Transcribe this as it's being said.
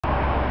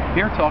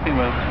Here talking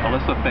with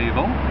Alyssa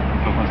Faville,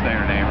 hope I'm saying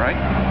her name right.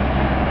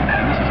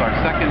 And this is our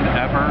second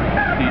ever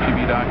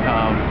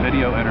DGB.com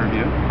video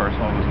interview. The first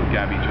one was with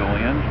Gabby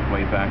Julian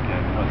way back in,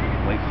 was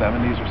it late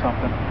 70s or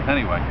something?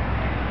 Anyway,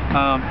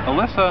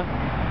 Alyssa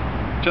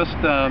just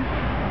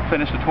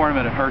finished a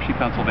tournament at Hershey,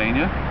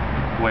 Pennsylvania,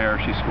 where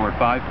she scored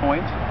 5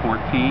 points,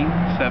 14,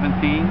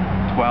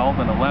 17, 12,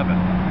 and 11.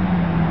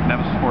 And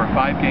that was for a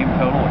 5-game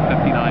total of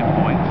 59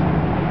 points,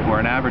 or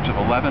an average of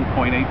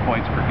 11.8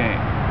 points per game.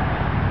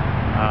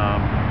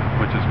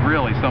 Which is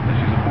really something.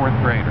 She's a 4th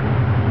grader.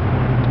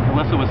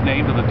 Alyssa was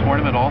named to the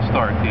tournament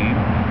all-star team,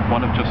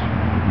 one of just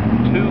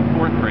 2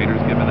 4th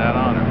graders given that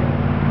honor.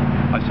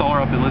 I saw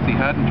her up at Lizzie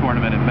Haddon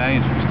tournament in May,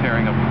 and she was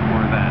tearing up the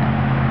floor then.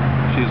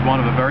 She is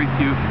one of a very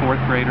few 4th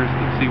graders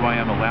that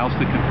CYM allows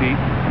to compete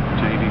at the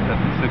JV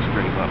 5th and 6th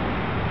grade level.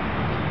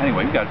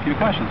 Anyway, we've got a few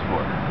questions for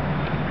her.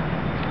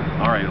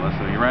 All right,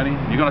 Alyssa, you ready?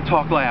 You're going to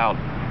talk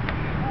loud.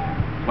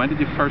 When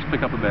did you first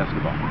pick up a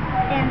basketball?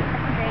 In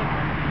 2nd grade.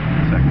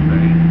 2nd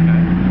grade,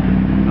 okay.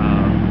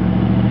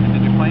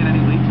 Did you play in any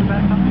leagues at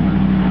that time?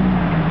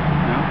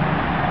 No?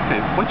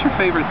 Okay, what's your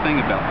favorite thing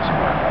about the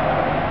sport?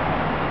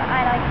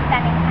 I like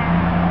spending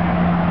time.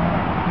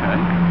 Okay.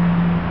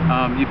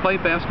 You play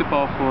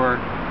basketball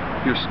for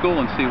your school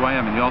in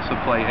CYM, and you also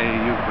play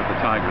AAU for the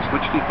Tigers.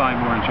 Which do you find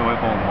more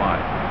enjoyable and why?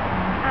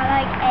 I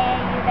like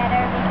AAU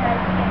better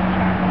because it's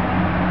travel.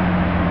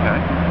 Okay.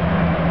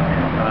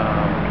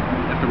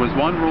 If there was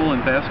one rule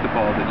in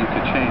basketball that you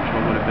could change,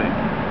 what would it be?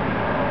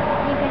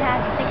 You could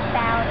have 6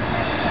 fouls.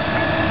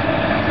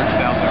 6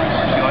 fouls every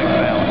quarter. She likes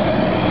fouls.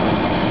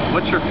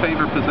 What's your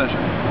favorite position?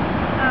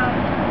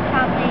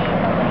 Probably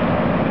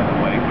The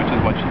wing, which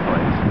is what she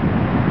plays.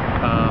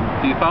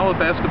 Do you follow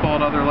basketball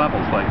at other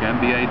levels, like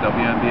NBA,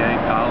 WNBA,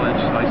 college,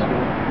 high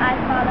school? I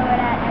follow it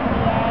at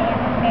NBA,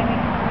 and my favorite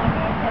team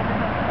is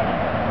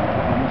Oklahoma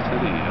Oklahoma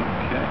City, City.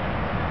 okay.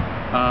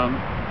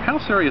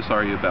 How serious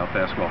are you about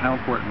basketball? How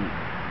important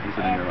is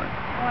it in your life?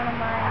 One of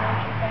my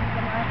major things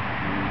in life.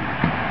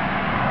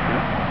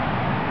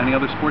 Yeah. Any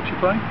other sports you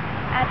play?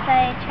 I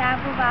play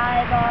travel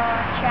volleyball,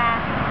 track,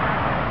 and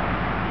hockey.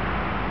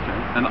 Okay.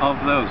 And of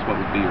those, what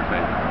would be your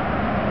favorite?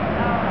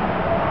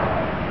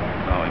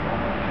 Volleyball.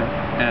 Okay.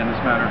 And as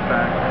a matter of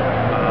fact,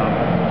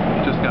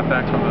 you just got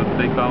back from a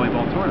big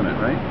volleyball tournament,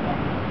 right?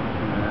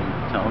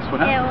 And tell us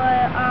what happened. It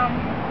was,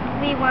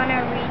 we won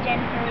a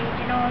region for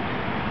regionals,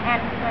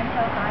 and we went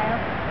to Ohio.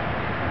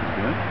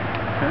 Good.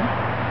 Okay.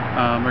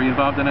 Are you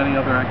involved in any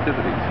other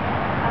activities?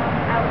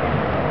 I was in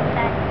the school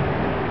set.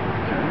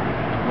 Okay.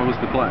 What was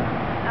the play?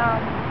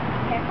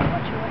 Careful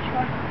what you wish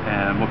for.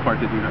 And what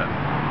part did you have?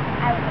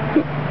 I was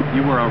in it.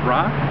 You were a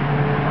rock?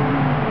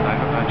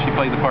 She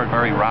played the part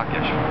very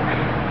rockish.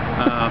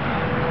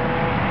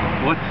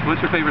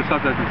 What's your favorite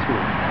subject in school?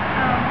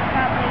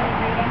 Probably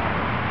reading.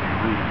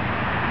 Reading.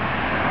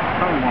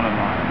 Probably one of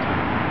mine too.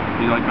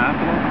 Do you like math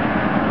at all?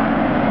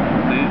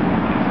 Do you?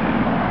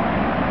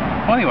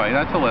 Well, anyway,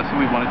 that's Alyssa.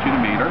 We wanted you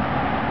to meet her.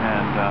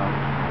 And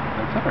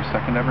that's it, our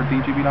second ever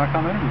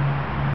DGB.com interview.